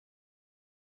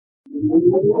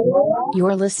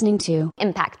You're listening to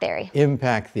Impact Theory.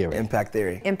 Impact Theory. Impact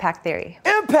Theory. Impact Theory.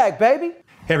 Impact, baby.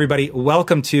 Hey everybody,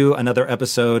 welcome to another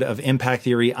episode of Impact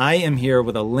Theory. I am here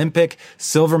with Olympic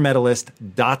silver medalist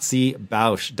Dotsie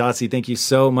Bausch. Dotsie, thank you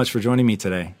so much for joining me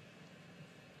today.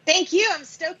 Thank you. I'm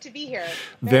stoked to be here.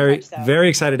 Very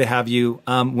excited to have you.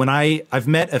 I've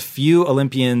met a few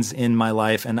Olympians in my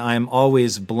life, and I'm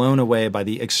always blown away by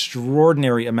the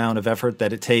extraordinary amount of effort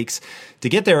that it takes to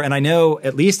get there. And I know,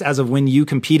 at least as of when you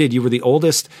competed, you were the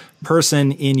oldest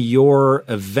person in your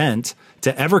event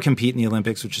to ever compete in the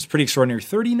Olympics, which is pretty extraordinary.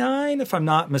 39, if I'm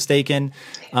not mistaken,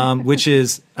 which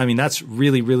is, I mean, that's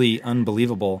really, really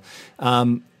unbelievable.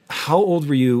 How old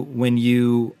were you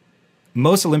when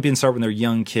most Olympians start when they're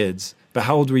young kids, but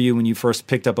how old were you when you first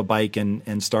picked up a bike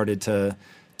and started to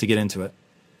get into it?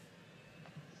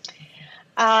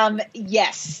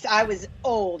 Yes, I was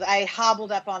old. I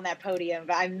hobbled up on that podium,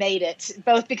 but I made it,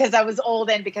 both because I was old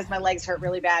and because my legs hurt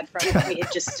really bad from what we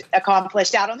had just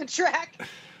accomplished out on the track.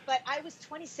 But I was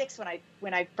 26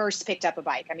 when I first picked up a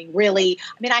bike. I mean,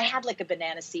 I had like a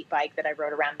banana seat bike that I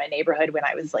rode around my neighborhood when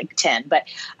I was like 10, but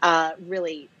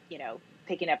really,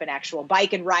 picking up an actual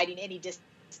bike and riding any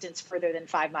distance further than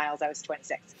 5 miles, I was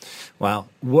 26. Wow.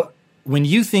 When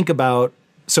you think about,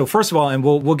 so first of all, and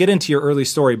we'll get into your early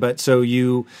story, but so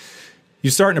you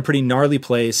start in a pretty gnarly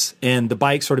place and the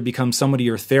bike sort of becomes somewhat of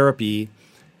your therapy.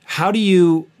 How do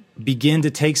you begin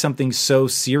to take something so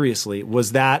seriously?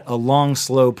 Was that a long,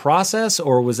 slow process,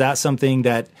 or was that something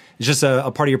that is just a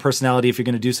part of your personality? If you're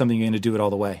going to do something, you're going to do it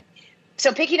all the way?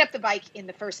 So picking up the bike in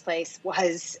the first place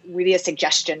was really a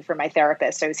suggestion from my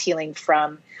therapist. I was healing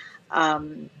from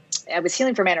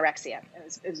anorexia. I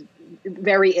was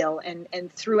very ill.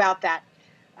 And throughout that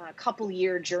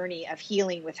couple-year journey of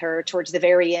healing with her, towards the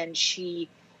very end, she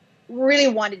really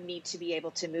wanted me to be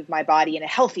able to move my body in a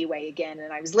healthy way again.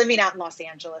 And I was living out in Los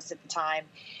Angeles at the time,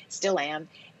 still am.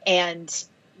 And,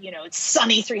 it's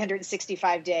sunny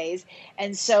 365 days.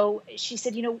 And so she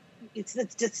said,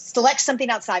 it's just select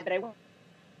something outside, but I want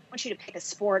you to pick a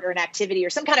sport or an activity or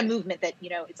some kind of movement that,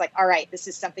 it's like, all right, this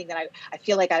is something that I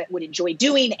feel like I would enjoy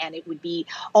doing. And it would be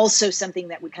also something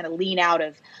that would kind of lean out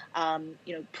of,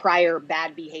 prior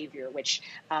bad behavior, which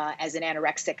as an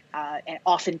anorexic, and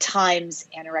oftentimes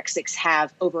anorexics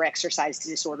have overexercise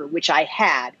disorder, which I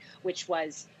had, which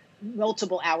was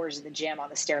multiple hours in the gym on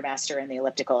the Stairmaster and the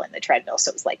elliptical and the treadmill.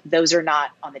 So it was like, those are not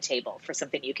on the table for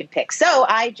something you can pick. So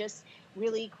I just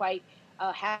really quite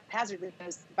haphazardly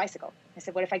chose the bicycle. I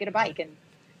said, what if I get a bike? And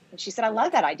she said, I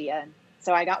love that idea. And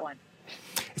so I got one.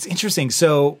 It's interesting.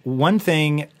 So one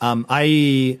thing,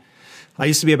 I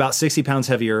used to be about 60 pounds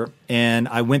heavier, and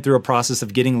I went through a process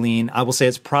of getting lean. I will say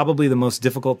it's probably the most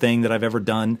difficult thing that I've ever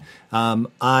done.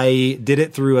 I did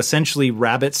it through essentially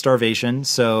rabbit starvation.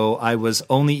 So I was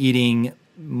only eating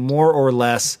more or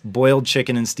less boiled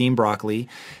chicken and steamed broccoli.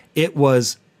 It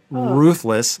was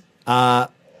ruthless.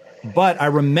 But I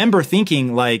remember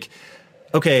thinking like,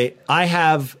 okay, I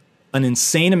have an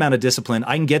insane amount of discipline.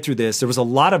 I can get through this. There was a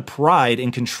lot of pride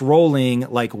in controlling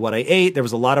like what I ate. There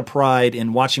was a lot of pride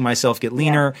in watching myself get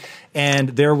leaner. Yeah. And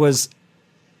there was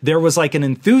like an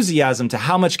enthusiasm to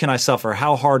how much can I suffer?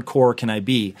 How hardcore can I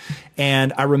be?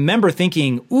 And I remember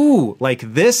thinking, ooh, like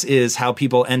this is how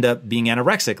people end up being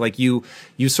anorexic. Like you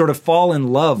sort of fall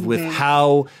in love with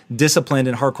how disciplined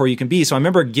and hardcore you can be. So I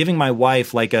remember giving my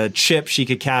wife like a chip she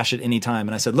could cash at any time.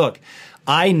 And I said, look,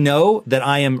 I know that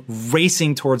I am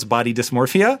racing towards body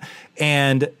dysmorphia,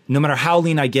 and no matter how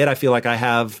lean I get, I feel like I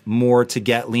have more to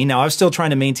get lean. Now, I was still trying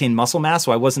to maintain muscle mass,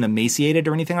 so I wasn't emaciated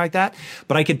or anything like that,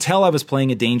 but I could tell I was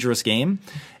playing a dangerous game.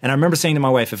 And I remember saying to my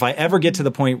wife, if I ever get to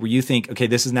the point where you think, okay,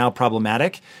 this is now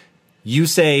problematic, you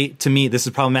say to me, this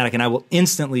is problematic, and I will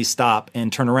instantly stop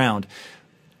and turn around.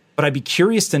 But I'd be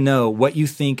curious to know what you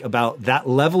think about that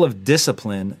level of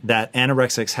discipline that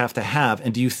anorexics have to have,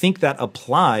 and do you think that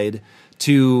applied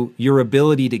to your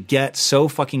ability to get so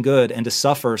fucking good and to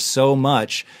suffer so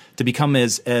much to become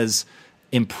as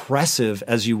impressive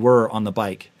as you were on the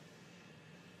bike?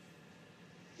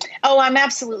 Oh, I'm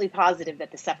absolutely positive that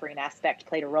the suffering aspect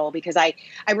played a role, because I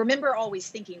remember always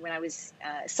thinking when I was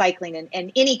cycling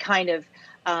and any kind of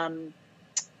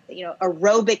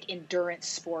aerobic endurance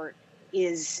sport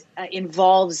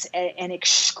involves an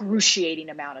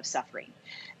excruciating amount of suffering.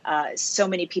 So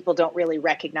many people don't really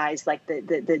recognize like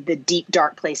the deep,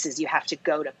 dark places you have to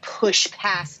go to push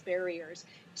past barriers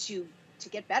to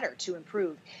get better, to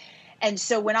improve. And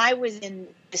so when I was in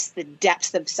the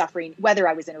depths of suffering, whether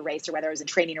I was in a race or whether I was in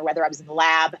training or whether I was in the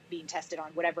lab being tested on,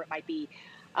 whatever it might be,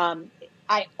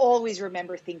 I always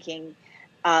remember thinking,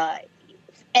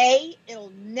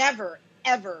 it'll never,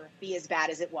 ever be as bad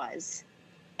as it was.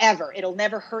 ever. It'll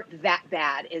never hurt that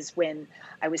bad as when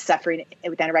I was suffering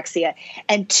with anorexia.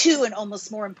 And two, and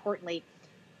almost more importantly,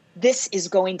 this is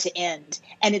going to end.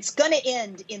 And it's going to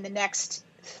end in the next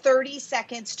 30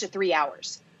 seconds to 3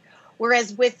 hours.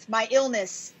 Whereas with my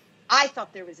illness, I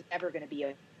thought there was ever going to be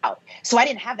a out. So I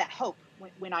didn't have that hope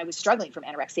when I was struggling from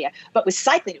anorexia. But with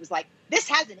cycling, it was like, this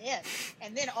has an end.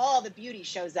 And then all the beauty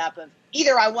shows up of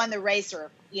either I won the race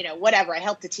or, whatever, I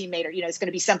helped a teammate, or, it's going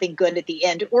to be something good at the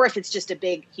end. Or if it's just a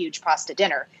big, huge pasta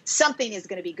dinner, something is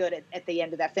going to be good at the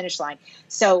end of that finish line.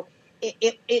 So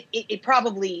it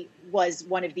probably was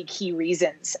one of the key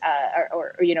reasons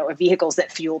or vehicles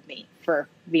that fueled me for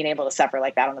being able to suffer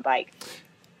like that on the bike.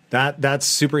 That's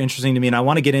super interesting to me. And I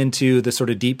want to get into the sort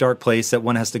of deep, dark place that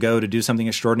one has to go to do something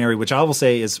extraordinary, which I will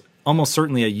say is almost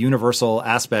certainly a universal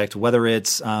aspect, whether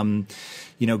it's,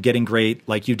 getting great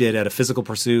like you did at a physical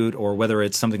pursuit, or whether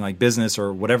it's something like business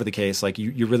or whatever the case, like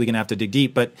you're really going to have to dig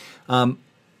deep. But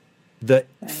the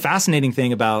fascinating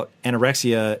thing about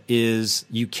anorexia is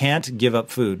you can't give up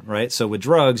food, right? So with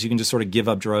drugs, you can just sort of give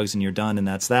up drugs and you're done, and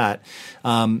that's that.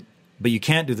 But you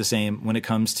can't do the same when it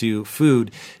comes to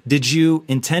food. Did you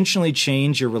intentionally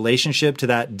change your relationship to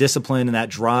that discipline and that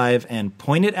drive and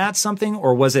point it at something?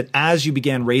 Or was it as you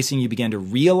began racing, you began to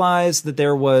realize that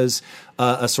there was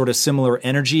a sort of similar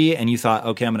energy and you thought,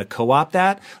 okay, I'm going to co-opt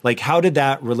that? Like, how did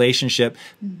that relationship?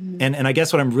 Mm-hmm. And I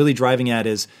guess what I'm really driving at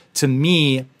is, to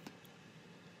me,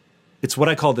 it's what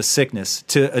I call the sickness.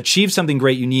 To achieve something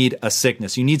great, you need a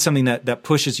sickness. You need something that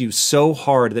pushes you so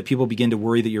hard that people begin to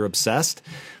worry that you're obsessed.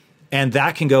 And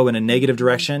that can go in a negative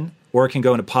direction, or it can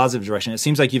go in a positive direction. It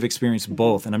seems like you've experienced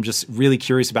both. And I'm just really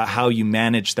curious about how you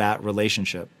manage that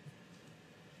relationship.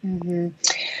 Mm-hmm.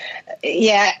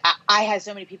 Yeah, I had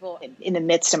so many people in the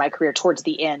midst of my career towards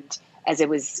the end, as it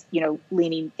was,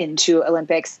 leaning into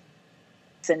Olympics.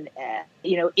 And,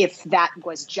 if that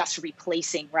was just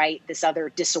replacing, right, this other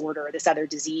disorder, this other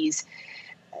disease,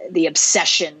 the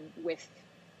obsession with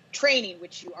training,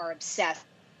 which you are obsessed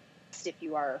if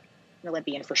you are an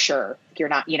Olympian for sure. You're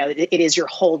not, it is your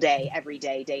whole day, every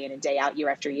day, day in and day out, year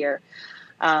after year.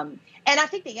 And I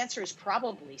think the answer is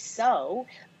probably so,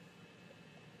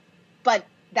 but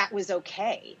that was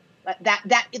okay.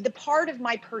 That the part of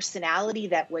my personality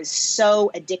that was so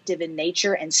addictive in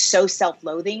nature and so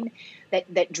self-loathing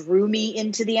that drew me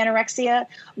into the anorexia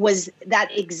was that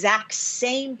exact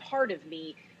same part of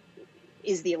me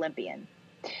is the Olympian.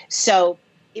 So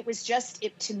it was just,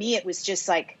 to me, it was just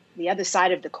like the other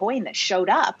side of the coin that showed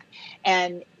up,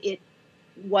 and it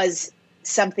was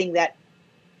something that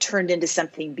turned into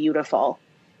something beautiful.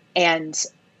 And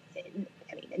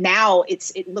now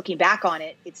looking back on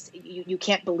it, you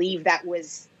can't believe that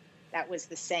was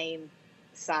the same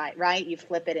side, right? You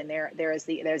flip it and there's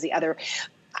the other.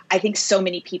 I think so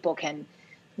many people can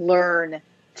learn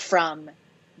from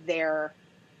their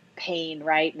pain,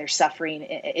 right? And their suffering.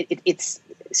 It's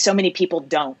so many people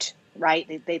don't,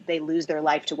 right? They lose their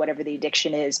life to whatever the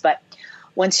addiction is. But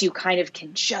once you kind of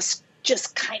can just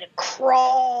kind of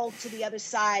crawl to the other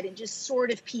side and just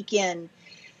sort of peek in,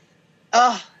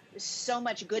 there's so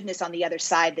much goodness on the other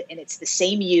side, and it's the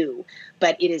same you,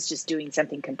 but it is just doing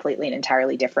something completely and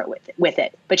entirely different with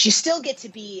it. But you still get to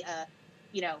be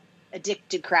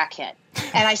addicted crackhead.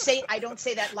 And I don't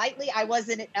say that lightly. I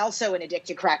wasn't also an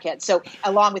addicted crackhead. So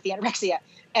along with the anorexia.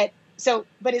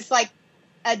 But it's like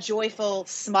a joyful,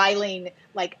 smiling,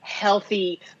 like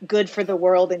healthy, good for the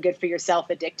world and good for yourself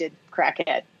addicted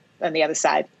crackhead on the other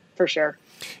side, for sure.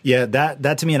 Yeah,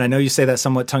 that to me, and I know you say that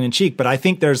somewhat tongue in cheek, but I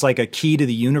think there's like a key to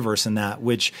the universe in that,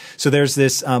 so there's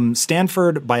this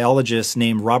Stanford biologist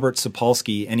named Robert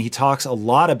Sapolsky, and he talks a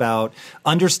lot about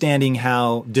understanding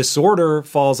how disorder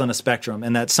falls on a spectrum,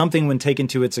 and that something, when taken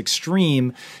to its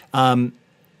extreme,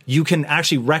 you can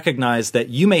actually recognize that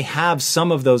you may have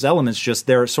some of those elements, just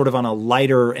they're sort of on a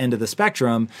lighter end of the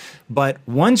spectrum. But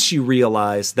once you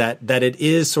realize that it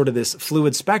is sort of this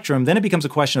fluid spectrum, then it becomes a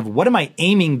question of, what am I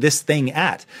aiming this thing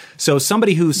at? So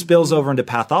somebody who spills over into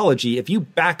pathology, if you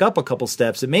back up a couple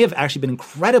steps, it may have actually been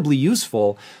incredibly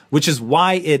useful, which is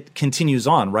why it continues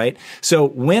on, right? So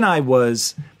when I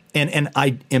was... And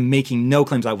I am making no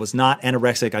claims. I was not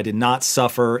anorexic. I did not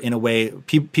suffer in a way.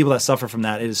 People that suffer from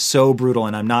that, it is so brutal.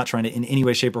 And I'm not trying to in any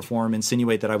way, shape, or form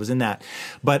insinuate that I was in that.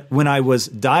 But when I was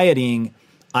dieting,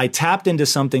 I tapped into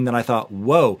something that I thought,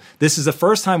 whoa, this is the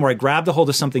first time where I grabbed a hold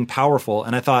of something powerful.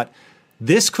 And I thought,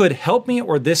 this could help me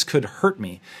or this could hurt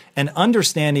me. And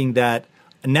understanding that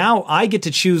now I get to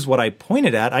choose what I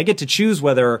pointed at. I get to choose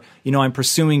whether, I'm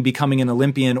pursuing becoming an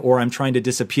Olympian or I'm trying to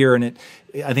disappear. And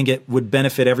I think it would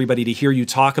benefit everybody to hear you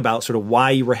talk about sort of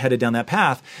why you were headed down that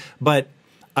path. But,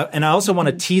 and I also want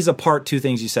to tease apart two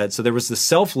things you said. So there was the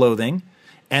self-loathing,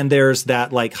 and there's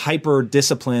that like hyper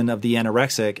discipline of the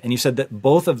anorexic. And you said that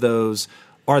both of those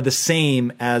are the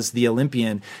same as the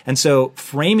Olympian. And so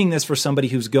framing this for somebody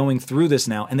who's going through this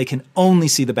now, and they can only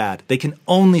see the bad, they can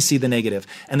only see the negative,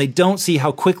 and they don't see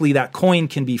how quickly that coin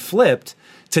can be flipped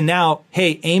to now,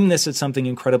 hey, aim this at something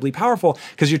incredibly powerful.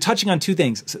 Because you're touching on two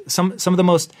things. Some of the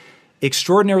most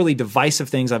extraordinarily divisive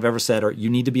things I've ever said are, you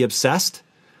need to be obsessed,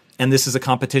 and this is a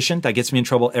competition. That gets me in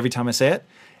trouble every time I say it.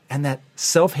 And that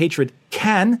self-hatred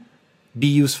can be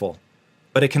useful,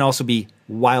 but it can also be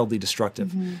wildly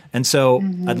destructive. And so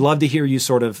I'd love to hear you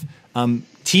sort of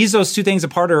tease those two things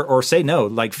apart, or say, no,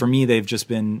 like for me, they've just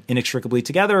been inextricably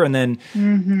together, and then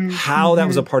how that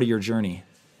was a part of your journey.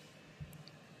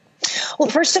 Well,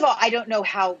 first of all, I don't know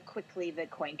how quickly the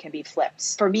coin can be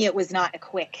flipped. For me, it was not a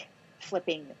quick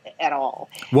flipping at all.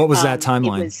 What was that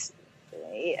timeline?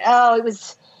 I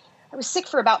was sick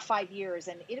for about 5 years,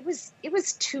 and it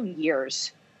was 2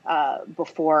 years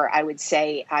before I would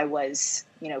say I was,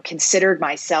 considered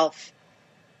myself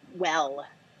well.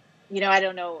 I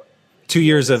don't know. 2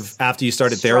 years of after you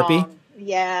started therapy?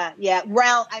 Yeah.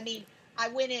 Well, I mean, I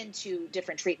went into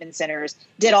different treatment centers,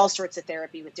 did all sorts of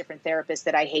therapy with different therapists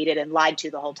that I hated and lied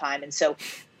to the whole time. And so,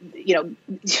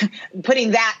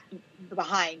 putting that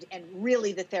behind, and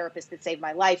really the therapist that saved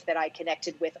my life, that I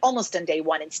connected with almost on day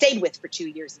one and stayed with for 2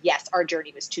 years. Yes, our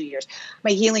journey was 2 years.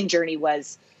 My healing journey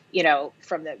was,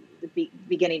 from the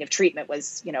beginning of treatment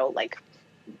was, like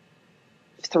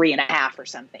 3.5 or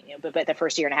something. But the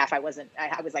first year and a half, I was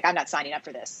like, I'm not signing up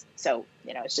for this. So,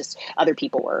 it's just other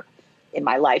people were in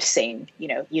my life saying,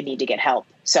 you need to get help.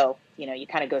 So, you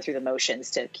kind of go through the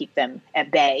motions to keep them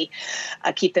at bay,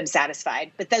 keep them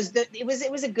satisfied. But it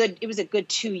was a good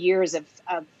 2 years of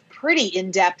pretty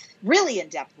really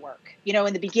in-depth work,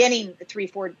 in the beginning,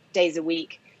 3-4 days a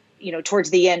week, towards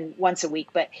the end, once a week,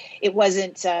 but it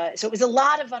wasn't, so it was a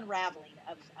lot of unraveling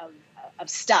of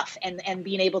stuff, and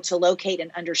being able to locate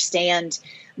and understand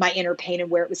my inner pain and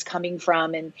where it was coming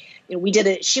from. And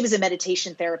she was a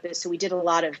meditation therapist, so we did a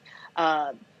lot of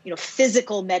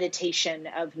physical meditation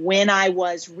of when I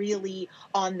was really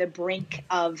on the brink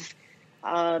of,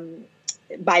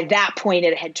 by that point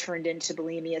it had turned into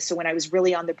bulimia. So when I was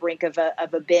really on the brink of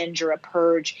a binge or a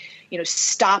purge,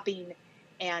 stopping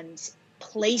and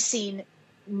placing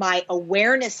my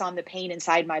awareness on the pain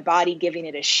inside my body, giving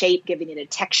it a shape, giving it a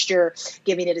texture,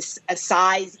 giving it a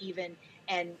size even,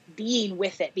 and being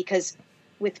with it. Because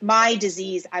with my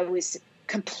disease, I was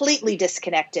completely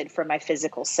disconnected from my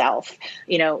physical self.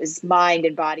 It was mind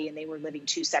and body, and they were living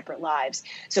two separate lives.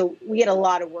 So we had a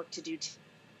lot of work to do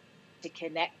to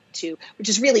connect to, which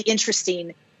is really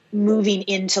interesting moving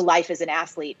into life as an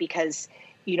athlete, because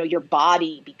your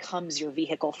body becomes your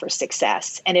vehicle for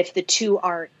success. And if the two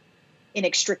aren't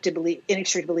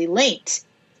inextricably linked,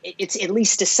 it's at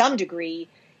least to some degree,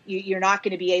 you're not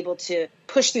going to be able to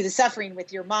push through the suffering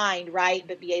with your mind, right?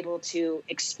 But be able to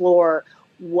explore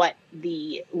what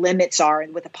the limits are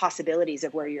and what the possibilities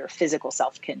of where your physical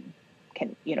self can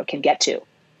get to.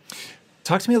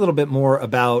 Talk to me a little bit more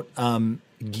about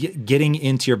getting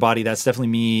into your body. That's definitely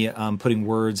me putting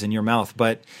words in your mouth,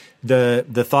 but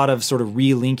the thought of sort of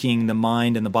relinking the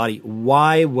mind and the body,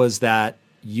 why was that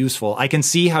useful? I can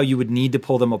see how you would need to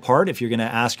pull them apart if you're going to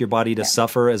ask your body to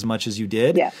suffer as much as you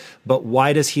did. Yeah. But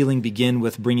why does healing begin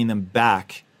with bringing them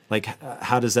back? Like,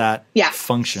 how does that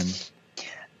function?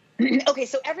 Okay,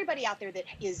 so everybody out there that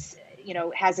is,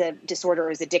 has a disorder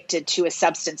or is addicted to a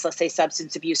substance, let's say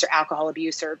substance abuse or alcohol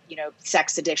abuse or,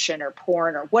 sex addiction or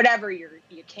porn or whatever your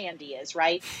candy is,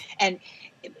 right? And,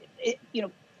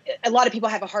 a lot of people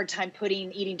have a hard time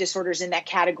putting eating disorders in that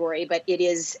category, but it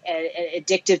is an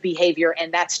addictive behavior,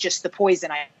 and that's just the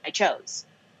poison I chose,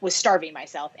 was starving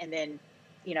myself and then,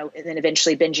 and then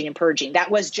eventually binging and purging. That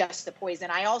was just the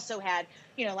poison. I also had,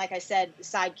 like I said, the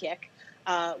sidekick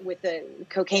with the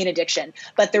cocaine addiction.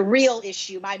 But the real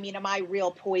issue, my real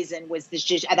poison was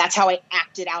this. That's how I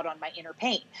acted out on my inner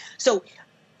pain. So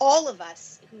all of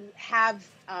us who have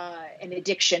an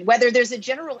addiction, whether there's a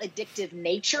general addictive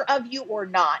nature of you or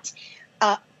not,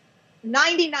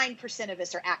 99% of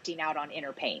us are acting out on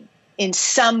inner pain in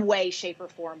some way, shape, or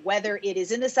form. Whether it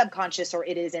is in the subconscious or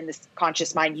it is in the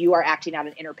conscious mind, you are acting out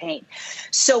on inner pain.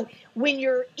 So when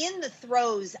you're in the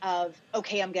throes of,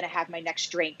 okay, I'm going to have my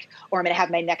next drink, or I'm going to have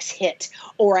my next hit,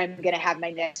 or I'm going to have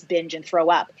my next binge and throw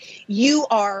up, you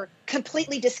are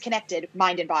completely disconnected,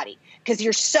 mind and body, because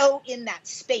you're so in that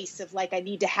space of like, I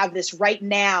need to have this right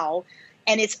now.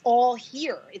 And it's all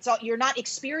here. You're not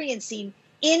experiencing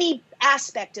any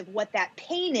aspect of what that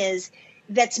pain is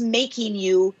that's making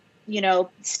you,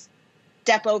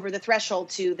 step over the threshold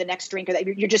to the next drink, or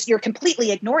that you're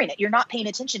completely ignoring it. You're not paying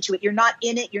attention to it. You're not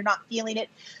in it. You're not feeling it.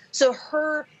 So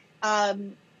her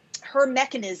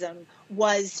mechanism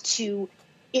was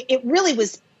it really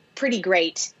was pretty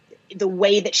great the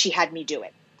way that she had me do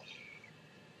it.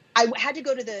 I had to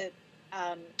go to the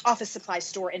office supply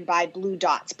store and buy blue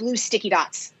sticky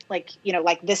dots, like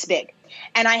this big.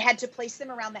 And I had to place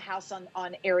them around the house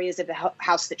on areas of the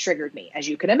house that triggered me. As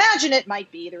you can imagine, it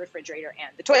might be the refrigerator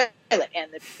and the toilet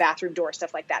and the bathroom door,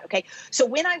 stuff like that. Okay. So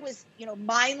when I was,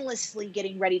 mindlessly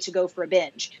getting ready to go for a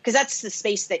binge, because that's the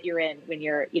space that you're in when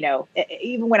you're,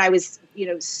 even when I was,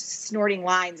 snorting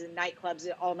lines in nightclubs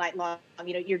all night long,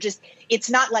 it's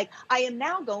not like I am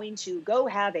now going to go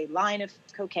have a line of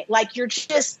cocaine. Like you're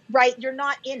just right. You're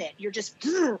not in it. You're just,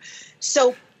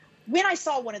 so when I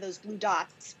saw one of those blue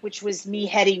dots, which was me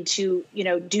heading to,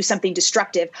 do something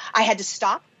destructive, I had to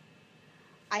stop.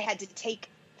 I had to take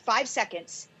 5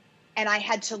 seconds, and I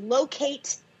had to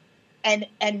locate and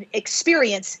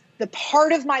experience the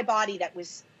part of my body that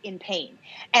was in pain.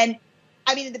 And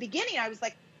I mean, in the beginning, I was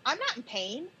like, I'm not in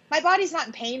pain. My body's not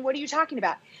in pain. What are you talking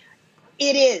about?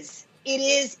 It is.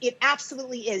 It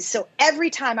absolutely is. So every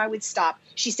time I would stop,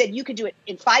 she said, you could do it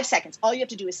in 5 seconds. All you have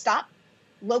to do is stop,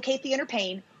 locate the inner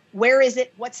pain. Where is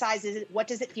it? What size is it? What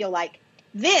does it feel like?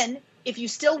 Then, if you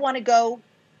still want to go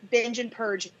binge and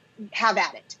purge, have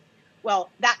at it. Well,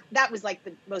 that was like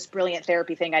the most brilliant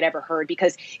therapy thing I'd ever heard,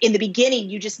 because in the beginning,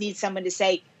 you just need someone to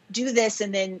say, do this,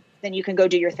 and then you can go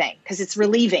do your thing, because it's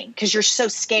relieving, because you're so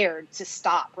scared to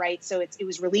stop, right? So it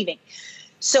was relieving.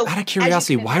 So out of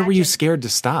curiosity, why were you scared to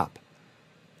stop?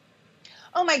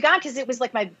 Oh my God, because it was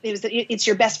like it's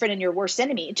your best friend and your worst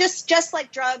enemy. Just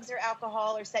like drugs or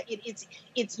alcohol or sex,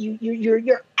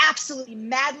 you're absolutely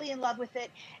madly in love with it,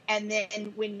 and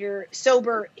then when you're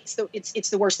sober, it's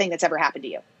the worst thing that's ever happened to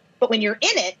you. But when you're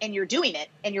in it and you're doing it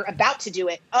and you're about to do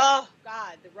it, oh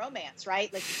God, the romance,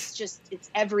 right? Like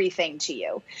it's everything to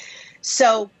you.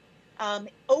 So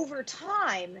over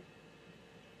time,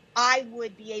 I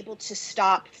would be able to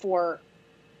stop for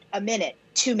a minute,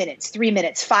 2 minutes, 3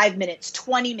 minutes, 5 minutes,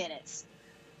 20 minutes,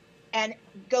 and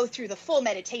go through the full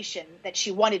meditation that she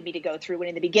wanted me to go through. When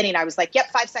in the beginning I was like, yep,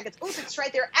 5 seconds. Oops, it's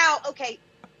right there. Ow. Okay.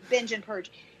 Binge and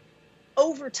purge.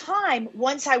 Over time,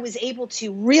 once I was able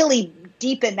to really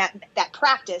deepen that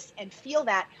practice and feel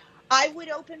that, I would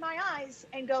open my eyes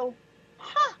and go,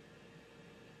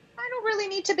 I don't really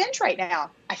need to binge right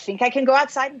now. I think I can go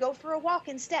outside and go for a walk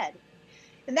instead.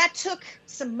 And that took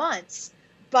some months,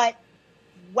 but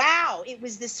wow, it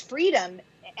was this freedom.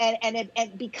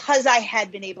 And because I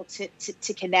had been able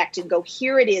to connect and go,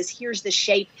 here it is, here's the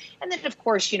shape. And then of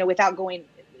course, without going,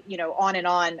 on and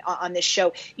on this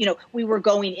show, we were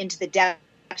going into the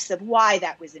depths of why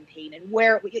that was in pain and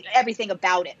where everything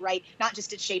about it, right? Not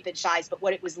just its shape and size, but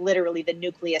what it was literally the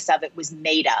nucleus of it was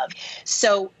made of.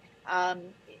 So,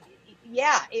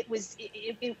 yeah, it was,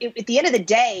 at the end of the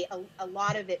day, a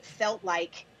lot of it felt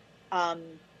like,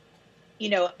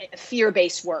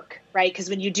 fear-based work, right? Because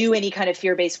when you do any kind of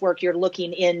fear-based work, you're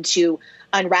looking into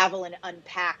unravel and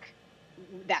unpack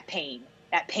that pain,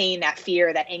 that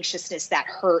fear, that anxiousness, that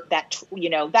hurt, that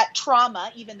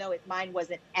trauma, even though mine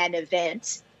wasn't an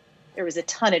event. There was a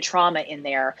ton of trauma in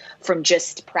there from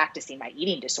just practicing my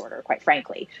eating disorder, quite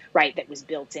frankly, right? That was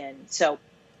built in. So,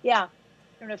 yeah, I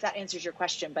don't know if that answers your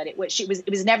question, but it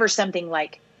was never something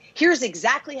like, here's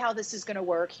exactly how this is going to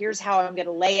work. Here's how I'm going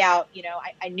to lay out.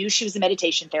 I knew she was a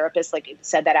meditation therapist, like it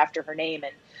said that after her name.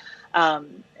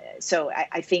 And so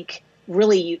I think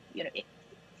really,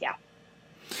 yeah.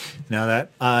 Now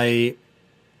that I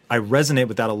resonate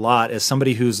with that a lot as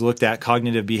somebody who's looked at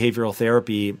cognitive behavioral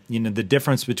therapy, the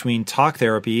difference between talk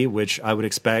therapy, which I would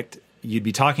expect you'd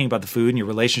be talking about the food and your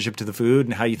relationship to the food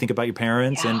and how you think about your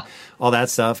parents and all that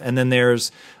stuff. And then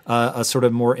there's a sort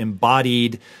of more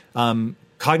embodied,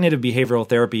 cognitive behavioral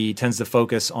therapy tends to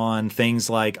focus on things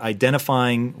like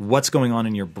identifying what's going on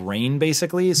in your brain,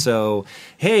 basically. So,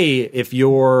 hey, if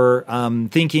you're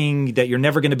thinking that you're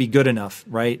never going to be good enough,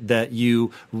 right, that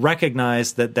you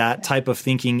recognize that type of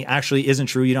thinking actually isn't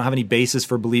true. You don't have any basis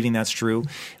for believing that's true.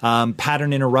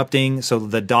 Pattern interrupting. So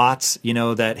the dots,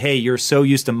 that, hey, you're so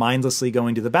used to mindlessly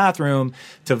going to the bathroom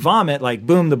to vomit, like,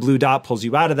 boom, the blue dot pulls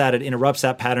you out of that. It interrupts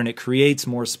that pattern. It creates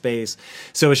more space.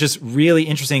 So it's just really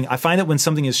interesting. I find that when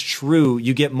something is true,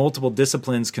 you get multiple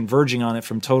disciplines converging on it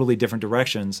from totally different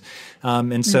directions.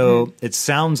 And so it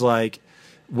sounds like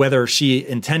whether she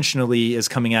intentionally is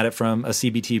coming at it from a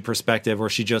CBT perspective or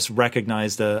she just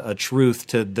recognized a truth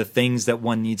to the things that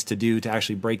one needs to do to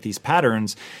actually break these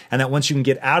patterns. And that once you can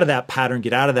get out of that pattern,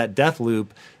 get out of that death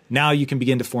loop, now you can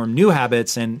begin to form new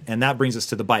habits. And that brings us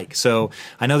to the bike. So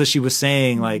I know that she was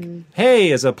saying like,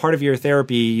 hey, as a part of your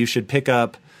therapy, you should pick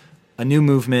up a new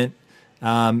movement.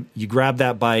 You grab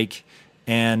that bike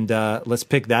and let's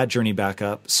pick that journey back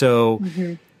up. So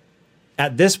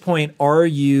at this point, are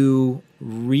you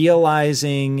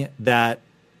realizing that,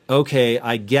 okay,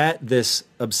 I get this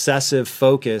obsessive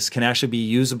focus can actually be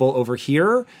usable over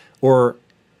here? Or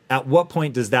at what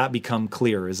point does that become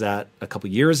clear? Is that a couple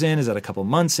years in? Is that a couple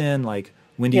months in? Like,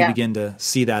 when do you begin to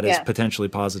see that as potentially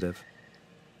positive?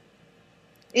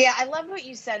 Yeah, I love what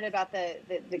you said about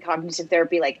the cognitive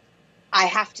therapy. Like, I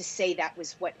have to say that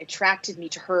was what attracted me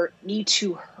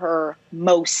to her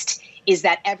most, is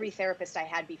that every therapist I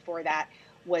had before that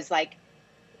was like,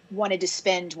 wanted to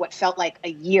spend what felt like a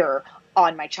year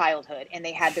on my childhood. And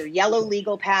they had their yellow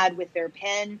legal pad with their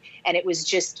pen. And it was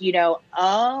just, and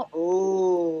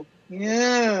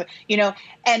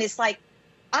it's like,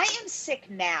 I am sick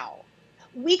now.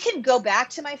 We can go back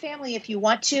to my family if you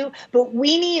want to, but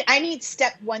I need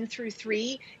step 1 through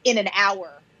 3 in an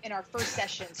hour in our first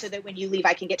session so that when you leave,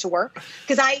 I can get to work.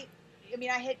 Because I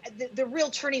had the real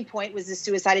turning point was the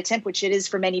suicide attempt, which it is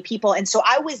for many people. And so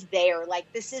I was there.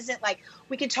 Like, this isn't like,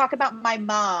 we could talk about my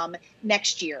mom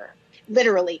next year,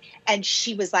 literally. And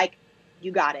she was like,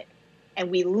 you got it. And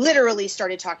we literally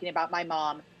started talking about my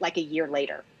mom like a year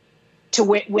later, to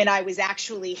when I was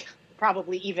actually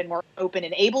probably even more open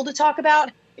and able to talk about,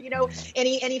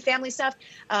 any family stuff.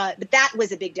 But that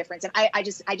was a big difference. And I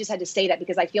just had to say that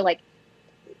because I feel like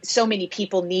so many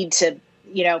people need to,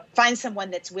 find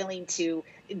someone that's willing to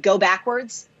go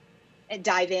backwards and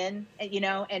dive in,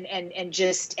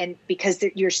 and because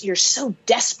you're so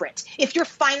desperate. If you're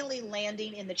finally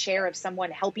landing in the chair of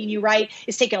someone helping you, right,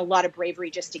 it's taken a lot of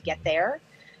bravery just to get there.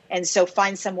 And so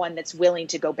find someone that's willing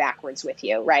to go backwards with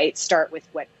you, right? Start with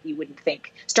what you wouldn't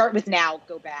think. Start with now,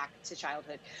 go back to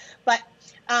childhood. But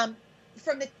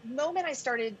from the moment I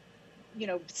started,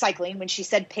 cycling, when she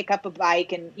said pick up a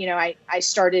bike, and, I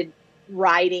started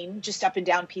riding just up and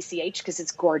down PCH because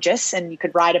it's gorgeous and you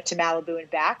could ride up to Malibu and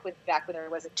back when there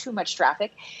wasn't too much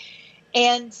traffic.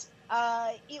 And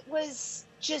it was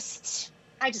just,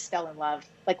 I just fell in love,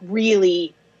 like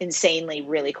really insanely,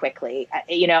 really quickly,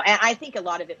 and I think a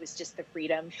lot of it was just the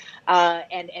freedom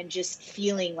and just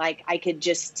feeling like I could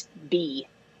just be,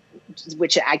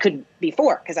 which I couldn't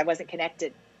before because I wasn't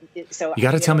connected. So you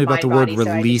got to tell me about the word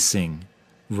releasing,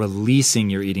 releasing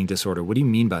your eating disorder. What do you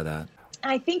mean by that?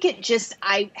 I think it just,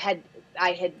 I had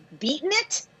beaten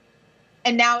it,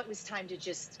 and now it was time to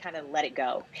just kind of let it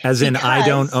go. As in, I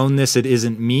don't own this, it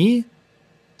isn't me?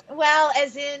 Well,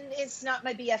 as in, it's not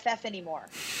my BFF anymore.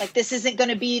 Like, this isn't going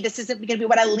to be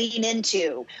what I lean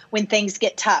into when things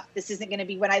get tough. This isn't going to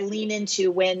be what I lean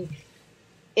into when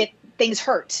things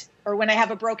hurt, or when I have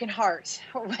a broken heart,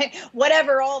 or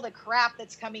whatever, all the crap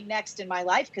that's coming next in my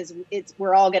life, because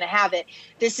we're all going to have it.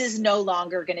 This is no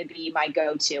longer going to be my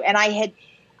go-to. And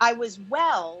I was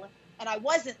well, and I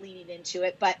wasn't leaning into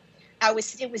it, but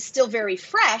it was still very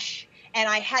fresh, and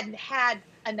I hadn't had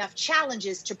enough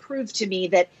challenges to prove to me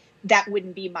that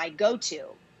wouldn't be my go-to,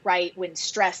 right? When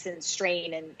stress and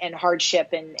strain and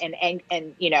hardship and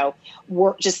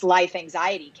work, just life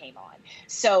anxiety came on.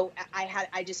 So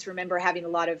I just remember having a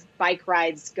lot of bike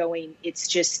rides going. It's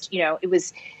just, it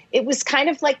was kind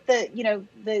of like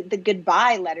the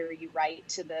goodbye letter you write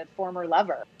to the former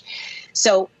lover.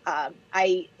 So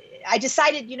I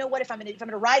decided, if I'm going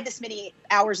to ride this many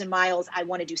hours and miles, I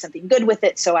want to do something good with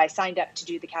it. So I signed up to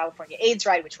do the California AIDS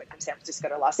ride, which went from San Francisco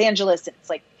to Los Angeles. And it's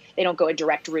like, they don't go a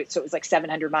direct route. So it was like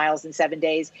 700 miles in 7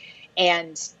 days.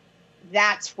 And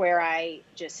that's where I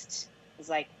just was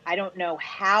like, I don't know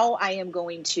how I am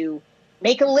going to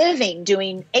make a living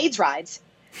doing AIDS rides.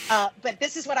 But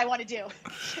this is what I want to do.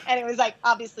 And it was like,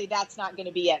 obviously that's not going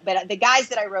to be it. But the guys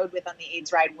that I rode with on the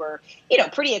AIDS ride were,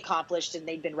 pretty accomplished, and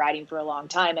they'd been riding for a long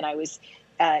time. And I was,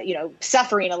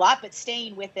 suffering a lot, but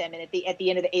staying with them. And at the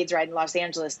end of the AIDS ride in Los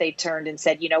Angeles, they turned and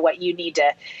said, you know what, you need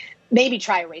to maybe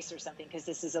try a race or something, because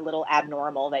this is a little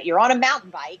abnormal that you're on a mountain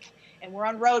bike and we're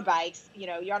on road bikes.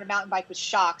 You're on a mountain bike with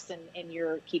shocks and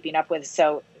you're keeping up with.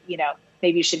 So,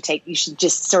 maybe you should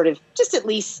just at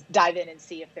least dive in and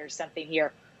see if there's something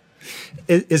here.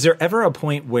 Is there ever a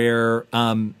point where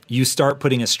you start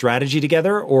putting a strategy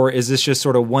together, or is this just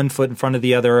sort of one foot in front of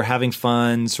the other, having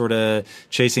fun, sort of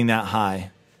chasing that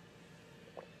high?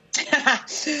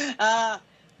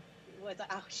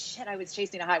 Oh shit, I was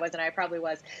chasing a high, wasn't I? I probably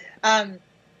was.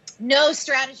 No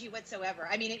strategy whatsoever.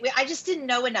 I mean, I just didn't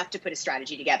know enough to put a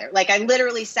strategy together. Like, I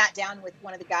literally sat down with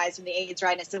one of the guys from the AIDS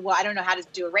ride and I said, well, I don't know how to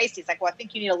do a race. He's like, well, I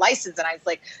think you need a license. And I was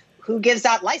like, who gives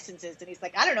out licenses? And he's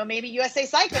like, I don't know, maybe USA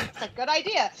Cycling. It's a good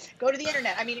idea. Go to the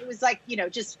internet. I mean, it was like,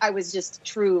 I was just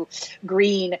true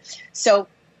green. So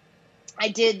I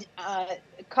did a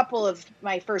couple of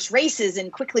my first races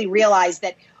and quickly realized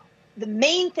that the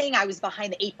main thing I was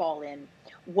behind the 8 ball in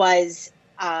was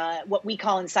what we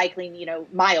call in cycling,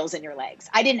 miles in your legs.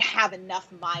 I didn't have enough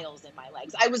miles in my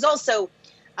legs. I was also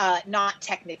not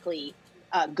technically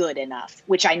good enough,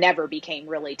 which I never became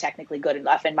really technically good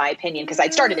enough, in my opinion, because I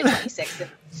started at 26.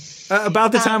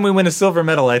 About the time we win a silver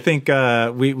medal, I think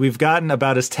we've gotten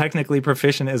about as technically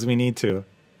proficient as we need to.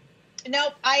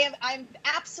 Nope, I'm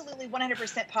absolutely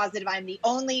 100% positive I'm the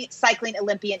only cycling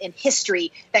Olympian in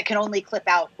history that can only clip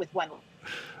out with one.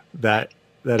 That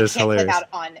is hilarious. Clip out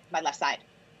on my left side.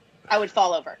 I would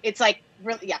fall over. It's like,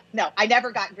 really, yeah. No, I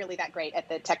never got really that great at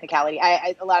the technicality.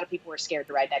 A lot of people were scared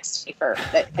to ride next to me for,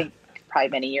 I think, probably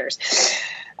many years.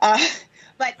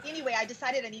 But anyway, I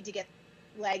decided I need to get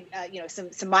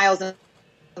some miles in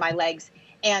my legs.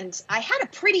 And I had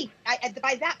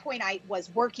by that point I was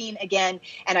working again,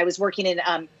 and I was working in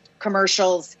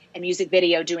commercials and music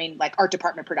video, doing like art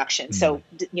department production. So,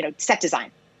 set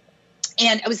design.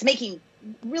 And I was making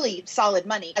really solid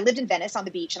money. I lived in Venice on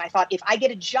the beach, and I thought, if I get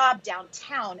a job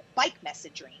downtown bike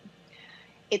messaging,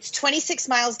 it's 26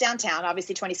 miles downtown,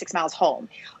 obviously 26 miles home.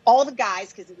 All the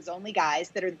guys, because it was only guys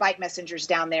that are the bike messengers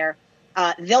down there,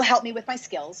 they'll help me with my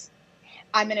skills.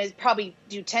 I'm going to probably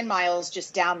do 10 miles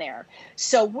just down there.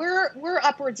 So we're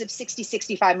upwards of 60,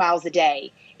 65 miles a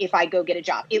day if I go get a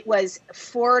job. It was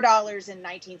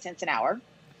 $4.19 an hour.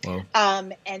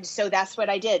 Wow. And so that's what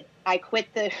I did. I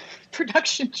quit the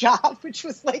production job, which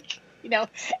was like,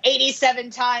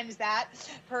 87 times that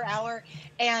per hour,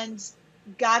 and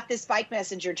got this bike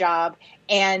messenger job.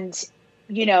 And,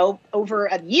 over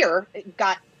a year,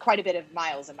 got quite a bit of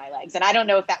miles in my legs. And I don't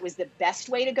know if that was the best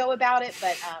way to go about it,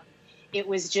 but it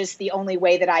was just the only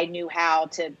way that I knew how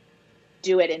to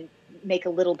do it and make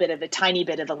a tiny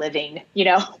bit of a living,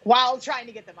 while trying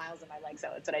to get the miles in my legs. So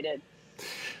that's what I did.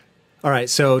 All right.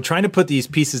 So trying to put these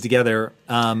pieces together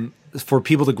for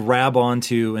people to grab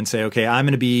onto and say, okay, I'm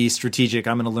going to be strategic.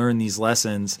 I'm going to learn these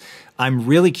lessons. I'm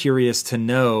really curious to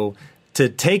know, to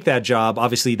take that job.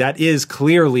 Obviously, that is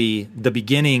clearly the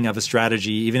beginning of a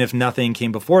strategy, even if nothing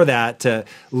came before that, to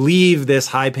leave this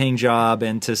high paying job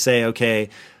and to say, okay,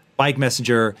 bike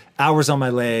messenger, hours on my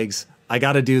legs. I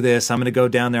got to do this. I'm going to go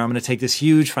down there. I'm going to take this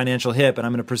huge financial hit, but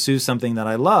I'm going to pursue something that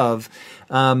I love.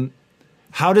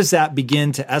 How does that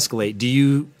begin to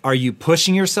escalate? Are you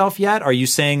pushing yourself yet? Are you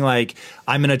saying like,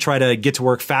 I'm going to try to get to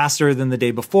work faster than the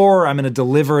day before? I'm going to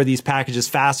deliver these packages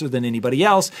faster than anybody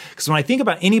else? Because when I think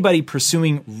about anybody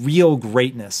pursuing real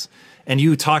greatness, and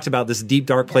you talked about this deep,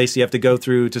 dark place you have to go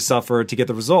through to suffer to get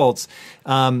the results,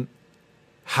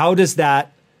 how does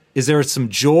that, is there some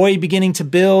joy beginning to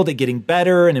build at getting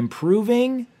better and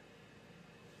improving?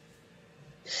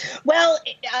 Well,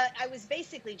 I was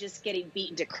basically just getting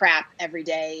beaten to crap every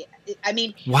day. I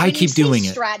mean, why keep doing it?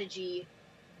 Strategy.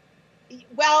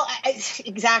 Well,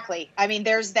 exactly. I mean,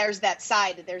 there's that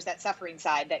side, there's that suffering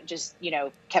side that just,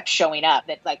 kept showing up,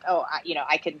 that like,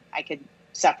 I could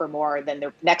suffer more than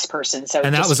the next person. So,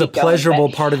 and that was a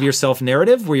pleasurable part of your self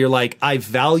narrative where you're like, I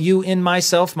value in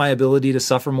myself my ability to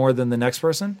suffer more than the next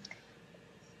person.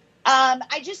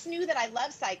 I just knew that I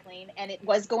love cycling, and it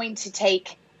was going to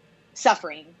take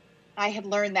suffering. I had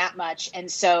learned that much,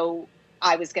 and so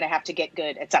I was going to have to get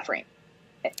good at suffering.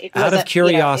 Out of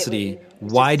curiosity,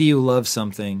 why do you love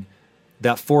something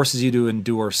that forces you to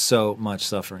endure so much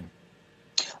suffering?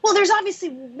 Well, there's obviously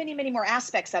many, many more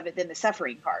aspects of it than the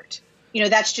suffering part.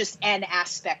 That's just an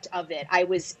aspect of it. I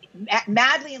was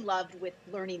madly in love with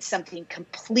learning something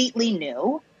completely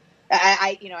new.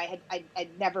 I'd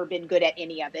never been good at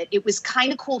any of it. It was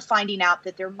kind of cool finding out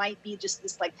that there might be just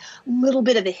this like little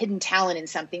bit of a hidden talent in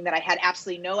something that I had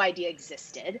absolutely no idea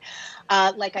existed.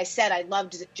 Like I said, I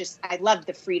loved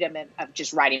the freedom of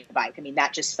just riding a bike. I mean,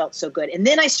 that just felt so good. And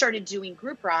then I started doing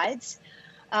group rides,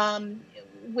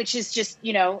 which is just,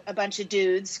 a bunch of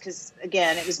dudes, because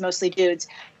again, it was mostly dudes,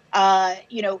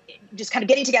 just kind of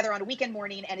getting together on a weekend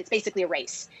morning, and it's basically a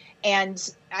race. And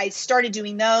I started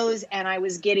doing those, and I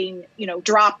was getting,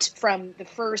 dropped from the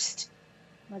first,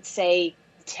 let's say,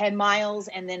 10 miles.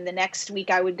 And then the next week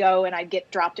I would go and I'd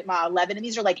get dropped at mile 11. And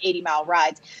these are like 80-mile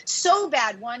rides. So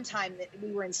bad one time that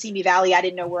we were in Simi Valley, I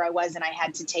didn't know where I was, and I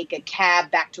had to take a cab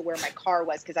back to where my car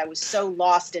was because I was so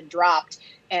lost and dropped,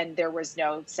 and there was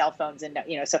no cell phones and,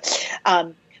 so.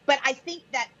 But I think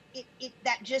that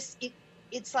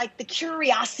it's like the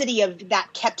curiosity of that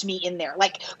kept me in there.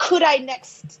 Like, could I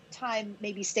next time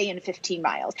maybe stay in 15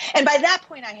 miles? And by that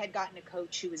point I had gotten a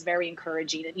coach who was very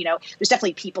encouraging. And, there's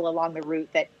definitely people along the route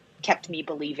that kept me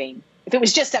believing. If it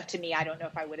was just up to me, I don't know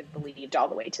if I would have believed all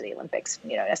the way to the Olympics,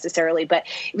 necessarily, but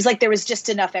it was like there was just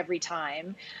enough every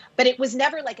time. But it was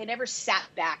never like I never sat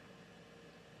back.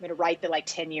 I'm going to write the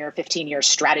 10-year, 15-year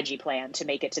strategy plan to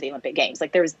make it to the Olympic Games.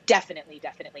 Like there was definitely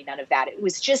none of that. It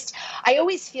was just, I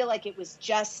always feel like it was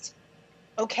just,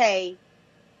 okay,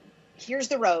 here's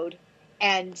the road,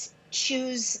 and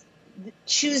choose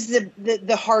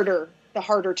the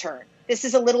harder turn. This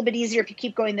is a little bit easier if you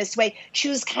keep going this way.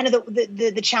 Choose kind of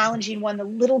the challenging one, the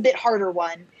little bit harder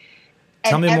one.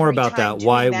 Tell me more about that.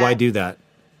 Why do that?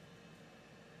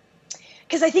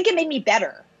 Because I think it made me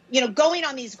better. Going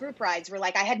on these group rides were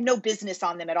I had no business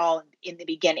on them at all in the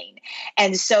beginning.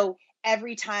 And so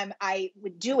every time I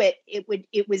would do it, it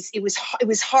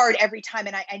was hard every time.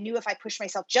 And I knew if I pushed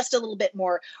myself just a little bit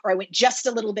more, or I went just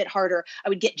a little bit harder, I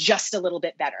would get just a little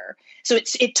bit better. So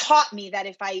it taught me that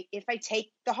if I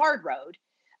take the hard road,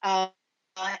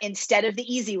 instead of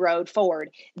the easy road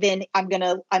forward, then I'm going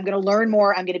to learn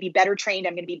more. I'm going to be better trained.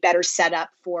 I'm going to be better set up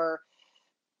for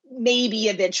maybe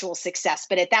eventual success.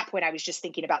 But at that point, I was just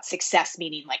thinking about success,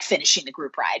 meaning finishing the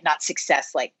group ride, not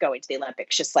success going to the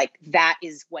Olympics. Just that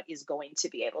is what is going to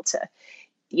be able to,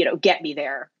 get me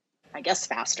there, I guess,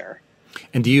 faster.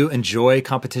 And do you enjoy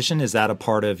competition? Is that a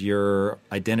part of your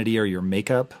identity or your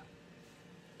makeup?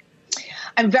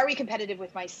 I'm very competitive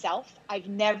with myself. I've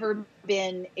never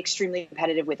been extremely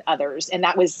competitive with others. And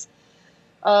that was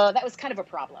kind of a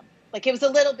problem. It was a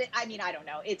little bit, I don't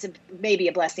know. It's maybe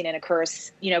a blessing and a curse,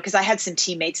 because I had some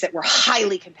teammates that were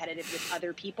highly competitive with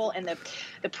other people. And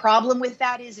the problem with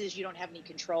that is you don't have any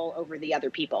control over the other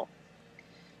people.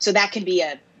 So that can be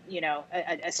a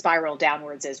spiral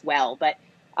downwards as well. But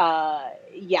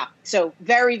so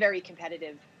very, very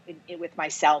competitive with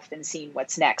myself and seeing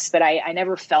what's next. But I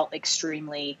never felt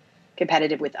extremely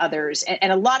competitive with others.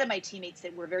 And a lot of my teammates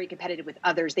that were very competitive with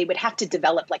others, they would have to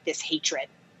develop this hatred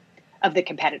of the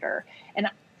competitor. And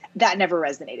that never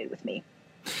resonated with me.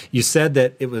 You said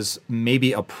that it was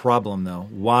maybe a problem, though.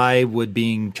 Why would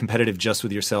being competitive just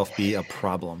with yourself be a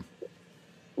problem?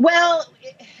 Well,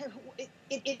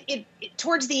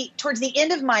 towards the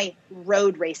end of my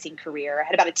road racing career, I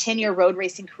had about a 10-year road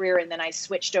racing career, and then I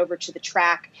switched over to the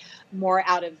track more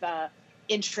out of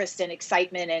interest and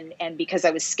excitement, and because I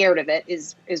was scared of it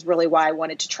is really why I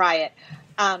wanted to try it.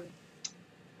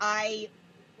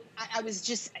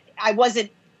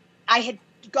 I had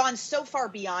gone so far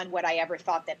beyond what I ever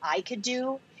thought that I could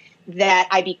do that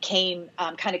I became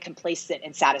kind of complacent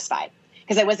and satisfied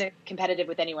because I wasn't competitive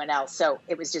with anyone else. So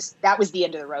it was that was the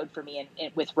end of the road for me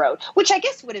with road, which I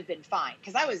guess would have been fine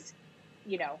because I was,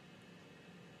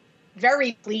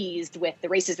 very pleased with the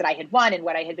races that I had won and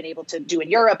what I had been able to do in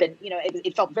Europe. And,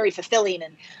 it felt very fulfilling.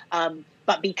 And,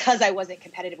 but because I wasn't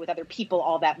competitive with other people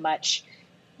all that much,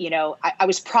 I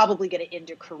was probably going to end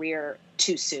a career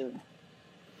too soon.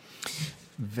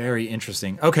 Very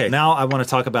interesting. Okay, now I want to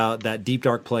talk about that deep,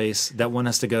 dark place that one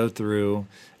has to go through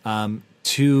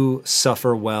to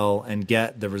suffer well and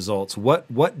get the results.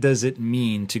 What does it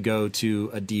mean to go to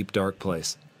a deep, dark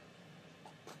place?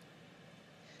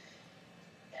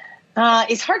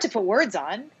 It's hard to put words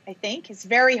on, I think. It's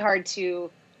very hard to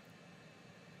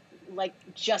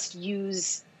just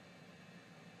use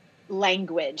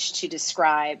language to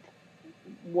describe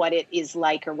what it is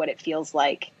like or what it feels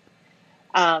like.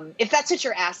 If that's what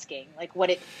you're asking, what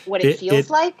it feels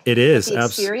like. It is. The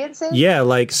experience is? Yeah.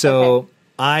 Okay.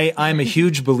 I'm a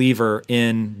huge believer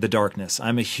in the darkness.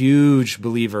 I'm a huge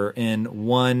believer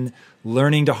in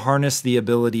learning to harness the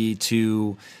ability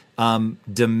to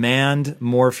demand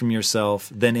more from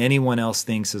yourself than anyone else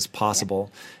thinks is possible.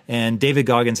 Yeah. And David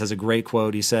Goggins has a great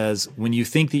quote. He says, when you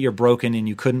think that you're broken and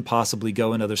you couldn't possibly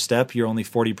go another step, you're only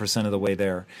 40% of the way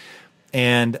there.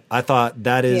 And I thought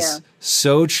that is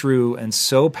so true and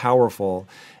so powerful.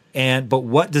 But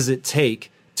what does it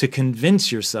take to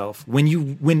convince yourself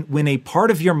when a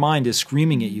part of your mind is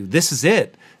screaming at you, this is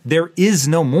it, there is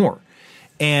no more.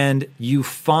 And you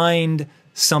find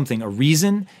something, a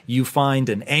reason, you find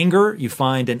an anger, you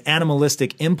find an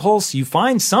animalistic impulse, you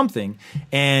find something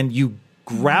and you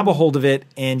grab a hold of it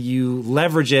and you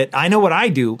leverage it. I know what I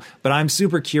do, but I'm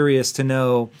super curious to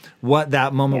know what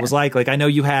that moment was like. I know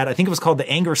you had, I think it was called the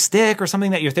anger stick or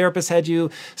something that your therapist had you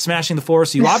smashing the floor.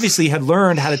 So you obviously had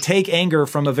learned how to take anger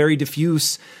from a very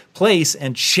diffuse place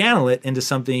and channel it into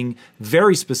something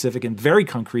very specific and very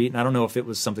concrete. And I don't know if it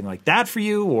was something like that for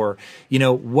you or,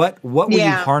 what were you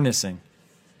harnessing?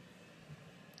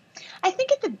 I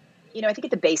think at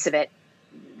the base of it,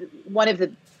 one of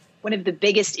the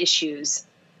biggest issues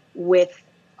with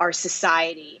our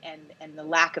society and the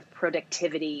lack of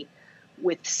productivity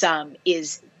with some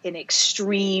is an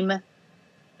extreme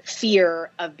fear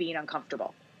of being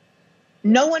uncomfortable.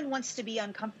 No one wants to be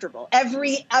uncomfortable.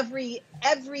 Every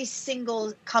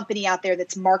single company out there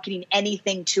that's marketing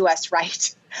anything to us,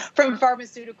 right? From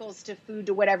pharmaceuticals to food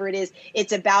to whatever it is,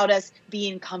 it's about us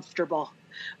being comfortable,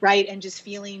 right? And just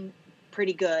feeling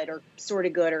pretty good or sort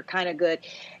of good or kind of good.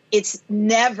 It's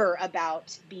never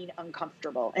about being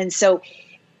uncomfortable. And so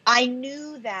I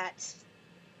knew that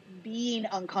being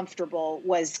uncomfortable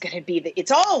was going to be it's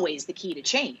always the key to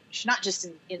change, not just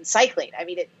in cycling. I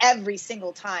mean, every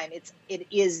single time it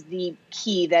is the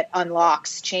key that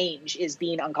unlocks change, is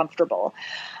being uncomfortable.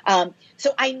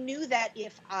 So I knew that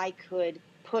if I could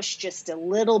push just a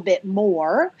little bit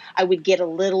more, I would get a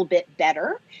little bit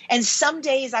better. And some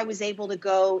days I was able to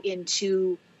go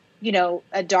into,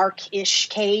 a dark-ish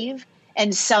cave.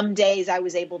 And some days I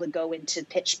was able to go into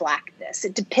pitch blackness.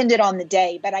 It depended on the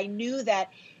day, but I knew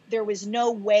that there was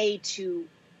no way to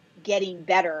getting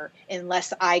better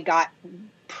unless I got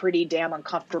pretty damn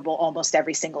uncomfortable almost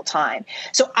every single time.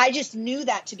 So I just knew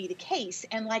that to be the case.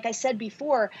 And like I said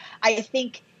before, I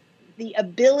think the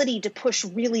ability to push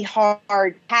really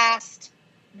hard past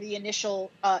the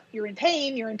initial, you're in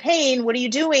pain, what are you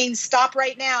doing? Stop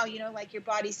right now, like your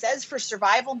body says, for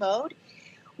survival mode,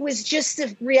 was just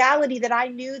the reality that I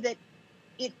knew that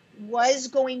it was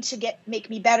going to make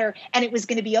me better, and it was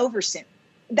going to be over soon.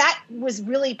 That was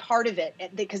really part of it,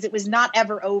 because it was not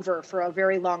ever over for a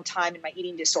very long time in my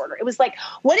eating disorder. It was like,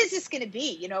 what is this going to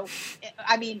be?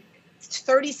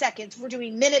 30 seconds, we're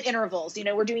doing minute intervals,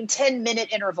 we're doing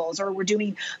 10-minute intervals, or we're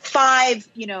doing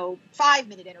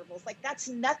 5-minute intervals. Like, that's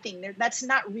nothing. That's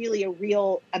not really a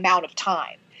real amount of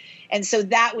time. And so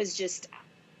that was just,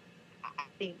 I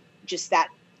think, just that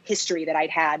history that I'd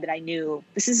had, that I knew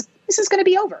this is going to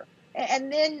be over.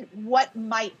 And then what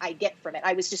might I get from it?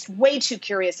 I was just way too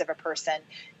curious of a person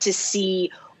to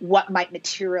see what might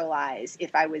materialize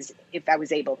if I was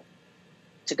able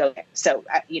to go there. So,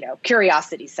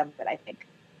 curiosity is something, I think.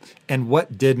 And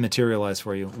what did materialize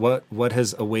for you? What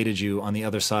has awaited you on the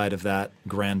other side of that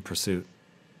grand pursuit?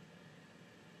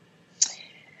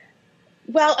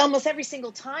 Well, almost every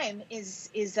single time is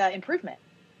improvement.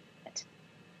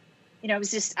 I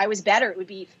was better. It would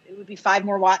be 5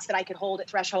 more watts that I could hold at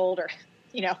threshold, or,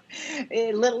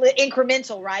 a little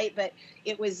incremental, right? But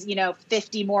it was,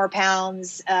 50 more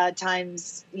pounds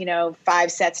times,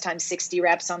 5 sets times 60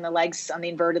 reps on the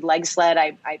inverted leg sled.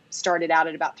 I started out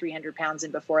at about 300 pounds,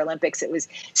 and before Olympics, it was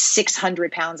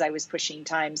 600 pounds I was pushing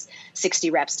times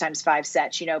 60 reps times 5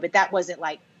 sets, but that wasn't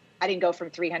like, I didn't go from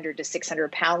 300 to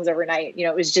 600 pounds overnight.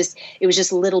 It was just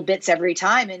little bits every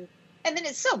time. And then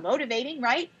it's so motivating,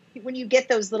 right? When you get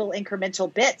those little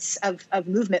incremental bits of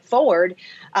movement forward,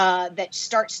 that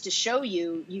starts to show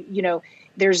you,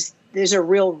 there's a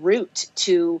real root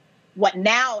to what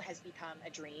now has become a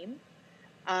dream,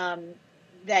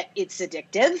 that it's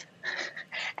addictive.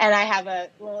 And I have a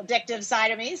little addictive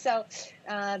side of me. So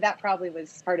that probably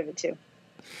was part of it too.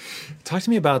 Talk to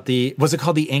me about was it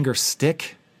called the anger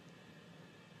stick?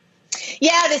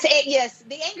 Yeah,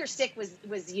 the anger stick was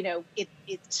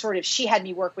it sort of, she had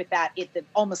me work with that at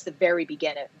almost the very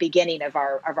beginning of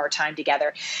our time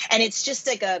together, and it's just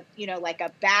like a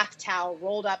bath towel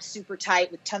rolled up super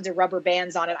tight with tons of rubber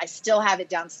bands on it. I still have it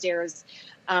downstairs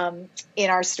in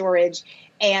our storage,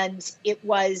 and it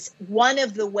was one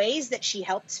of the ways that she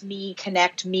helped me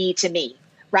connect me to me,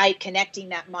 right? Connecting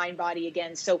that mind body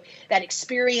again. So that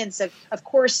experience of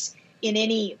course, in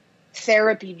any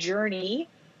therapy journey,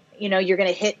 you're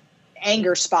going to hit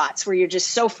anger spots where you're just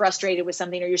so frustrated with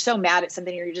something, or you're so mad at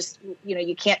something, or you're just,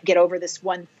 you can't get over this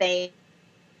one thing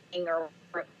or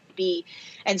be.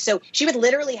 And so she would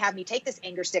literally have me take this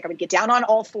anger stick. I would get down on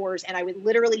all fours, and I would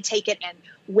literally take it and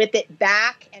whip it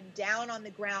back and down on the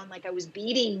ground like I was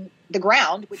beating the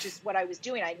ground, which is what I was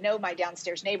doing. I know my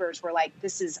downstairs neighbors were like,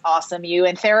 "This is awesome, you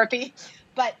in therapy."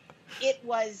 But it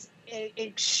was an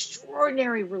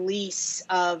extraordinary release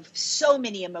of so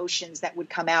many emotions that would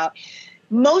come out.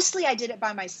 Mostly I did it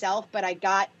by myself, but I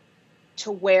got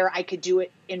to where I could do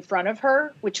it in front of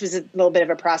her, which was a little bit of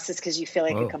a process, because you feel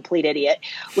like a complete idiot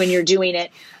when you're doing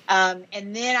it.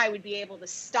 And then I would be able to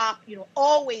stop,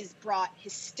 always brought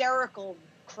hysterical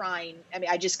crying. I mean,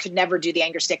 I just could never do the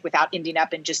anger stick without ending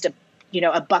up in just a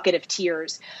bucket of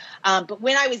tears. But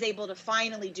when I was able to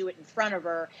finally do it in front of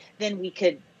her, then we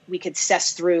could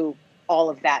suss through all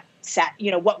of that,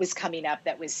 what was coming up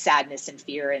that was sadness and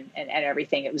fear and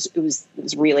everything. It was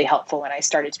really helpful when I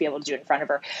started to be able to do it in front of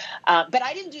her. But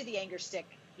I didn't do the anger stick.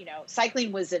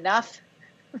 Cycling was enough.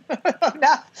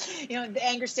 The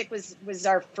anger stick was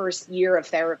our first year of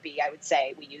therapy. I would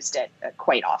say we used it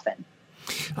quite often.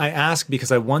 I ask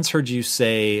because I once heard you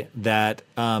say that,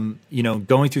 going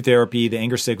through therapy, the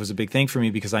anger stick was a big thing for me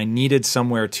because I needed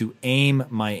somewhere to aim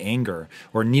my anger,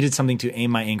 or needed something to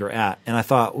aim my anger at. And I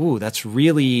thought, ooh, that's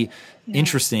really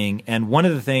interesting. And one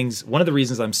of the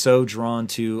reasons I'm so drawn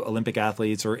to Olympic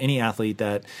athletes or any athlete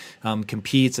that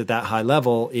competes at that high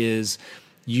level is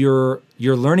you're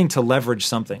learning to leverage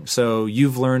something. So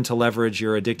you've learned to leverage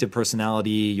your addictive personality,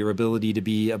 your ability to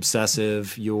be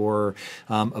obsessive, your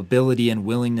ability and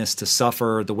willingness to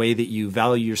suffer, the way that you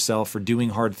value yourself for doing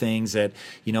hard things that,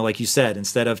 like you said,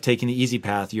 instead of taking the easy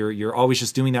path, you're always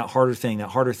just doing that harder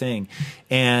thing.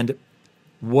 And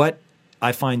what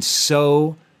I find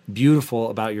so beautiful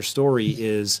about your story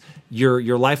is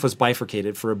your life was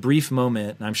bifurcated for a brief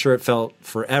moment, and I'm sure it felt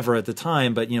forever at the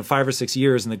time, but 5 or 6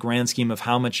 years in the grand scheme of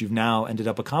how much you've now ended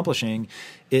up accomplishing,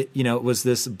 it was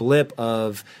this blip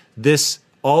of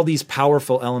all these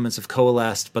powerful elements have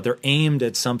coalesced, but they're aimed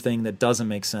at something that doesn't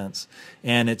make sense,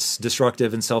 and it's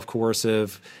destructive and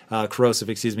corrosive,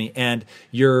 and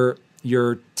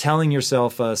you're telling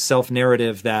yourself a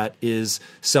self-narrative that is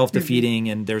self-defeating,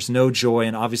 and there's no joy.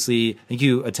 And obviously, I think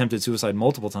you attempted suicide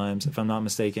multiple times, if I'm not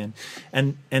mistaken.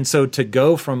 And so to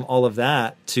go from all of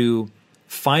that to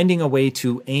finding a way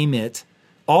to aim it,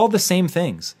 all the same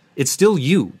things. It's still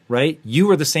you, right? You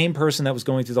are the same person that was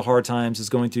going through the hard times, is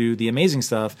going through the amazing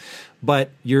stuff, but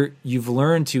you've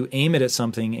learned to aim it at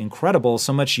something incredible.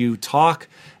 So much you talk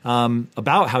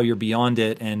about how you're beyond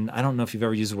it. And I don't know if you've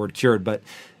ever used the word cured, but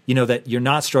that you're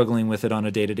not struggling with it on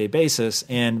a day-to-day basis.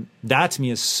 And that to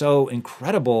me is so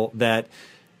incredible that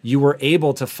you were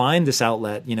able to find this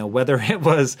outlet, whether it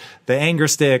was the anger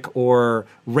stick or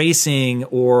racing,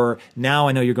 or now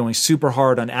I know you're going super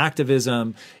hard on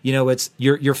activism.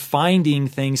 You're finding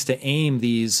things to aim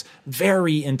these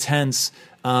very intense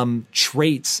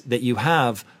traits that you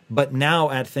have, but now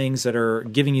at things that are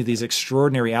giving you these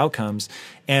extraordinary outcomes.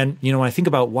 And, when I think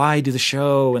about why I do the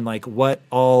show and like what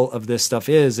all of this stuff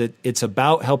is, it's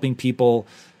about helping people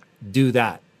do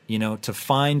that, to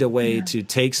find a way to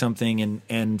take something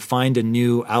and find a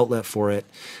new outlet for it.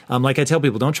 Like I tell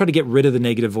people, don't try to get rid of the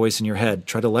negative voice in your head.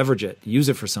 Try to leverage it, use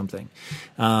it for something.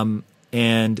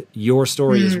 And your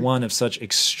story is one of such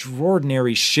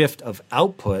extraordinary shift of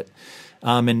output.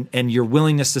 And your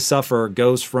willingness to suffer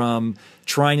goes from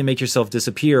trying to make yourself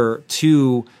disappear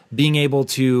to being able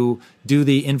to do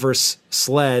the inverse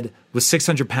sled with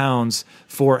 600 pounds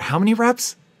for how many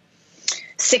reps?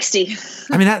 60.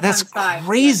 I mean, that's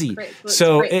crazy. Yeah,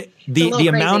 so the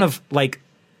amount of like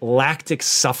lactic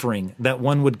suffering that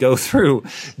one would go through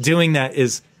doing that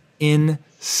is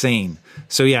insane.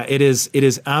 So yeah, it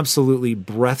is absolutely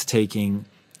breathtaking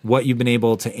what you've been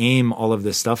able to aim all of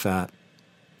this stuff at.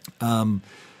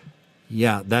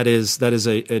 That is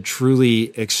a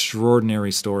truly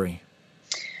extraordinary story.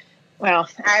 Well,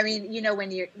 I mean,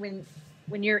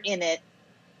 when you're in it,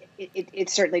 it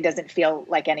certainly doesn't feel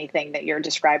like anything that you're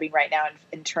describing right now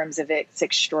in terms of its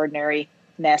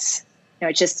extraordinariness.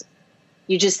 It's just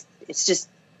your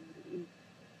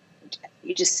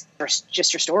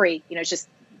story. It's just,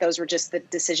 those were just the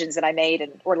decisions that I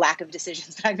made or lack of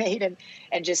decisions that I made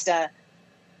and just kind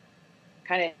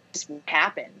of just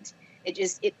happened.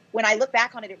 When I look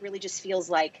back on it, it really just feels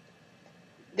like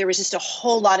there was just a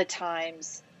whole lot of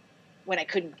times when I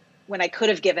could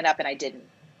have given up and I didn't.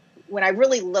 When I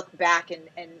really look back and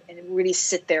really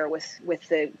sit there with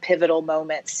the pivotal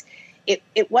moments,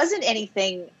 it wasn't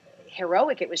anything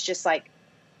heroic. It was just like,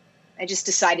 I just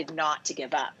decided not to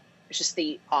give up. It's just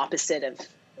the opposite of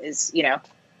I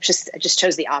just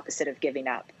chose the opposite of giving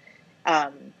up.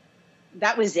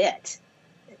 That was it.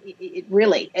 It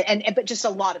really, but just a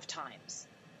lot of times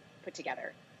put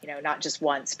together, not just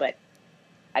once, but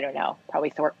I don't know, probably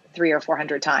 300 or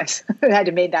 400 times I had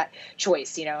to make that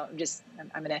choice.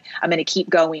 I'm going to keep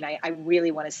going. I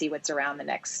really want to see what's around the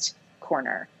next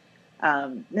corner.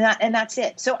 And that's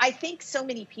it. So I think so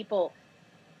many people,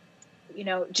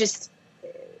 just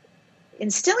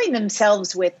instilling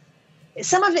themselves with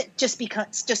some of it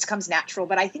just comes natural,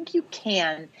 but I think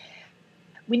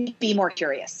we need to be more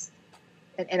curious.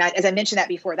 And as I mentioned that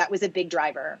before, that was a big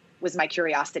driver, was my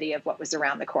curiosity of what was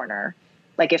around the corner.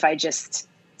 Like if I just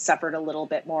suffered a little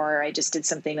bit more, or I just did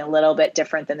something a little bit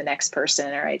different than the next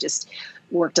person, or I just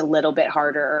worked a little bit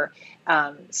harder.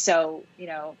 So,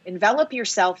 envelop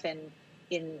yourself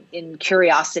in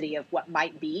curiosity of what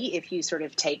might be if you sort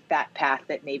of take that path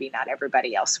that maybe not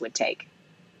everybody else would take.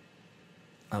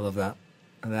 I love that.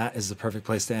 That is the perfect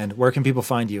place to end. Where can people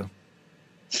find you?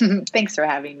 Thanks for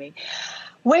having me.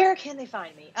 Where can they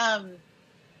find me?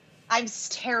 I'm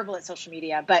terrible at social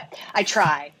media, but I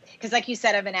try. Because like you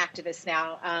said, I'm an activist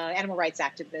now, animal rights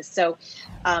activist. So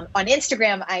on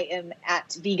Instagram, I am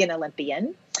at Vegan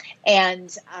Olympian.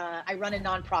 And I run a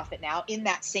nonprofit now in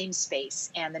that same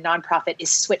space. And the nonprofit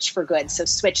is Switch for Good. So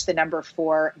switch the number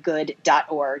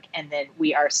 4good.org. And then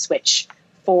we are Switch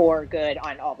for Good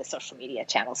on all the social media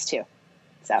channels too.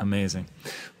 So amazing.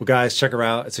 Well, guys, check her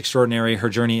out. It's extraordinary. Her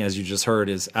journey, as you just heard,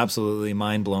 is absolutely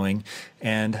mind-blowing.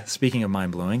 And speaking of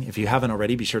mind-blowing, if you haven't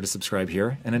already, be sure to subscribe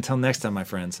here. And until next time, my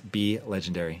friends, be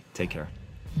legendary. Take care.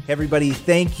 Hey everybody,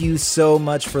 thank you so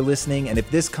much for listening. And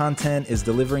if this content is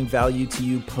delivering value to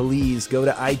you, please go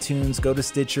to iTunes, go to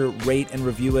Stitcher, rate and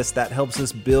review us. That helps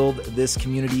us build this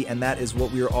community. And that is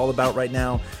what we are all about right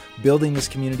now. Building this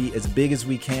community as big as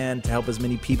we can to help as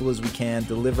many people as we can,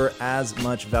 deliver as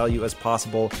much value as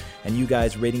possible. And you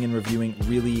guys rating and reviewing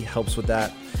really helps with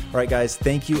that. All right, guys,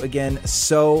 thank you again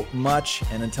so much.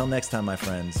 And until next time, my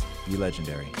friends, be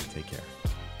legendary. Take care.